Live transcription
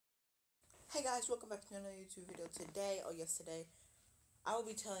Hey guys, welcome back to another YouTube video. Today, or yesterday, I will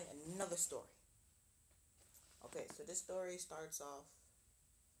be telling another story. Okay, so this story starts off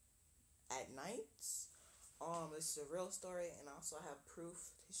at night. This is a real story, and I also have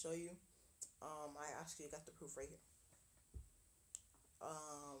proof to show you. I actually got the proof right here.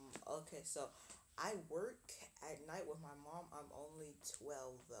 Okay, so I work at night with my mom. I'm only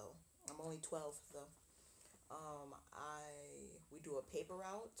 12 though. We do a paper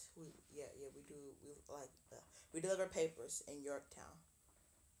route. We deliver papers in Yorktown,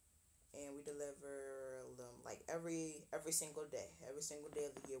 and we deliver them like every single day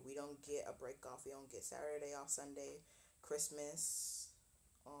of the year. We don't get a break off. We don't get Saturday off, Sunday, Christmas,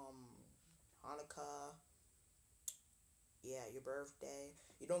 Hanukkah. Yeah, your birthday.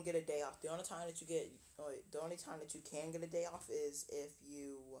 You don't get a day off. The only time that you can get a day off is if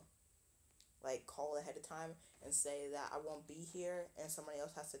you like call ahead of time and say that I won't be here, and somebody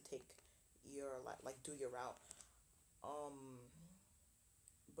else has to take your do your route. Um,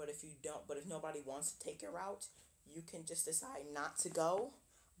 but if nobody wants to take your route, you can just decide not to go,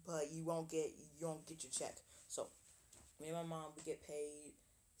 but you won't get your check. So me and my mom, we get paid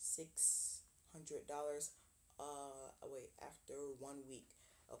 $600. Wait, after 1 week.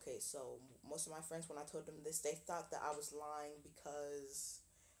 Okay, so most of my friends, when I told them this, they thought that I was lying because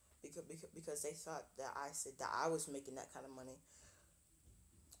they thought that I said that I was making that kind of money,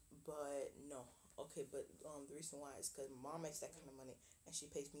 but no. Okay, but the reason why is because mom makes that kind of money, and she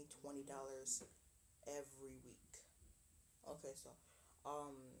pays me $20 every week. Okay, so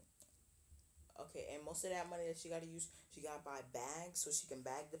um okay, and most of that money that she gotta buy bags so she can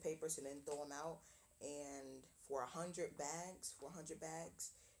bag the papers and then throw them out. And for 100 bags,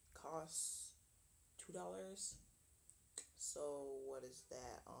 costs $2. So what is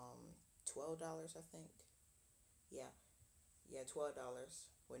that? $12, I think. Yeah, yeah, $12.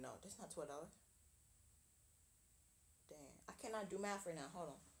 Wait, no, that's not $12. Dang, I cannot do math right now. Hold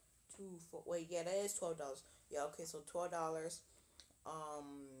on. Two, four. Wait, yeah, that is $12. Yeah, okay, so $12.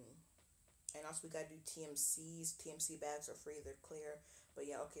 Um, and also we gotta do TMCs. TMC bags are free; they're clear. But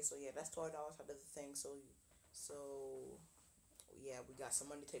yeah, okay, so yeah, that's $12 out of the thing. So yeah, we got some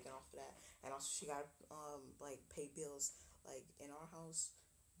money taken off of that, and also she got like pay bills. Like in our house,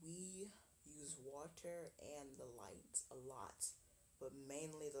 we use water and the lights a lot, but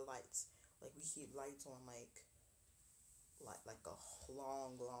mainly the lights. Like we keep lights on like a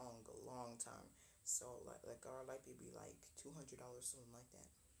long time. So like our light bill be like $200, something like that.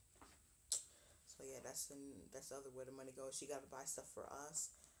 So yeah, that's the other way the money goes. She got to buy stuff for us,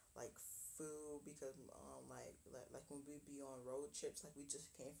 like food, because like when we be on road trips, like we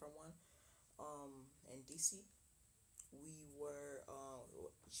just came from one in DC. We were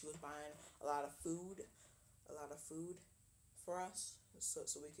she was buying a lot of food, a lot of food for us, so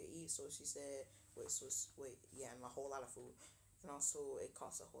we could eat. So she said, yeah, and a whole lot of food, and also it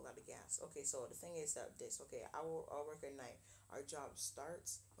costs a whole lot of gas. Okay, so the thing is that this, okay, I work at night. Our job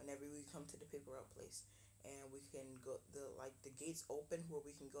starts whenever we come to the paper up place, and we can go the gates open where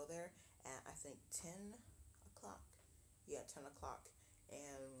we can go there at I think 10 o'clock. Yeah, 10 o'clock,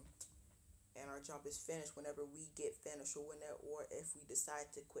 and our job is finished whenever we get finished, or if we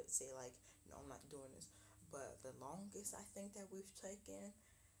decide to quit, say like, no, I'm not doing this. But the longest I think that we've taken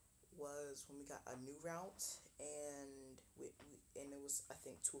was when we got a new route, and and it was I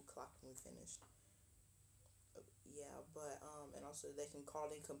think 2 o'clock when we finished. Yeah, but and also they can call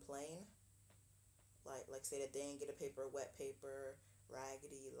and complain, like say that they didn't get a paper, wet paper,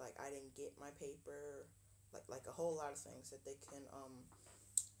 raggedy, like I didn't get my paper, like a whole lot of things that they can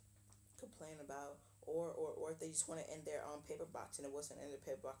complain about, or if they just want it in their paper box and it wasn't in the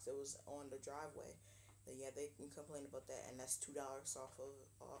paper box, it was on the driveway. Then yeah, they can complain about that, and that's $2 off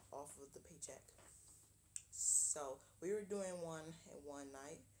of the paycheck. So we were doing one in one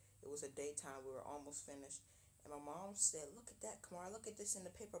night. It was a daytime. We were almost finished, and my mom said, "Look at that, Kamar. Look at this in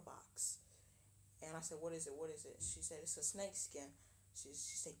the paper box." And I said, "What is it? What is it?" She said, "It's a snake skin." She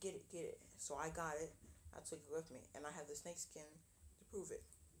said, "Get it, get it." So I got it. I took it with me, and I have the snake skin to prove it.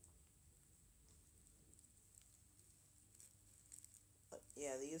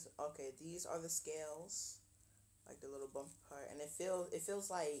 Yeah, these are the scales, like the little bump part, and it feels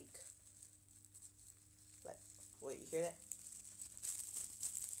like wait, you hear that?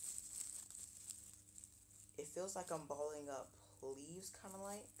 It feels like I'm balling up leaves, kind of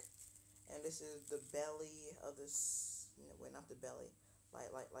like. And this is the belly of this. No, wait, not the belly.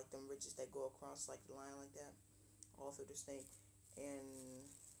 Like them ridges that go across like the line like that, all through the snake. And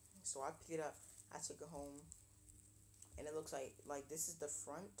so I picked it up. I took it home, and it looks like this is the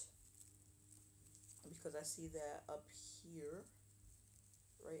front, because I see that up here.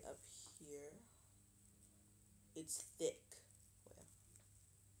 right up here. It's thick. Well,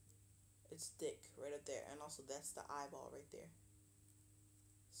 it's thick right up there, and also that's the eyeball right there.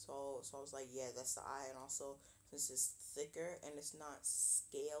 So I was like, yeah, that's the eye, and also since it's thicker and it's not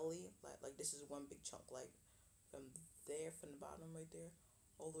scaly, like this is one big chunk, like from there, from the bottom right there,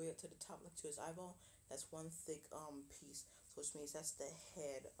 all the way up to the top, like to his eyeball. That's one thick piece, so which means that's the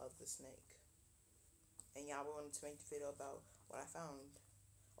head of the snake. And y'all wanted to make the video about what I found.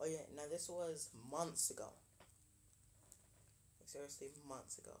 Oh yeah, now this was months ago. Like seriously,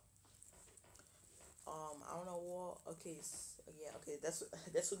 months ago. I don't know what. Okay, yeah, okay. That's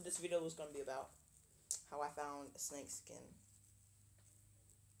what this video was gonna be about. How I found a snake skin.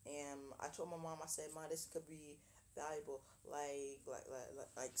 And I told my mom, I said, "Mom, this could be valuable.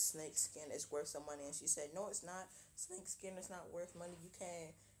 Like snake skin is worth some money." And she said, "No, it's not. Snake skin is not worth money. You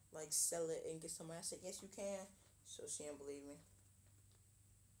can't like sell it and get some money." I said, "Yes, you can." So she didn't believe me.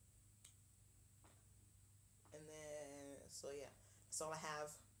 And then so yeah, that's all I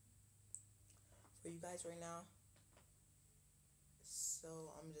have for you guys right now. So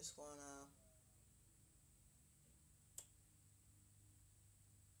I'm just gonna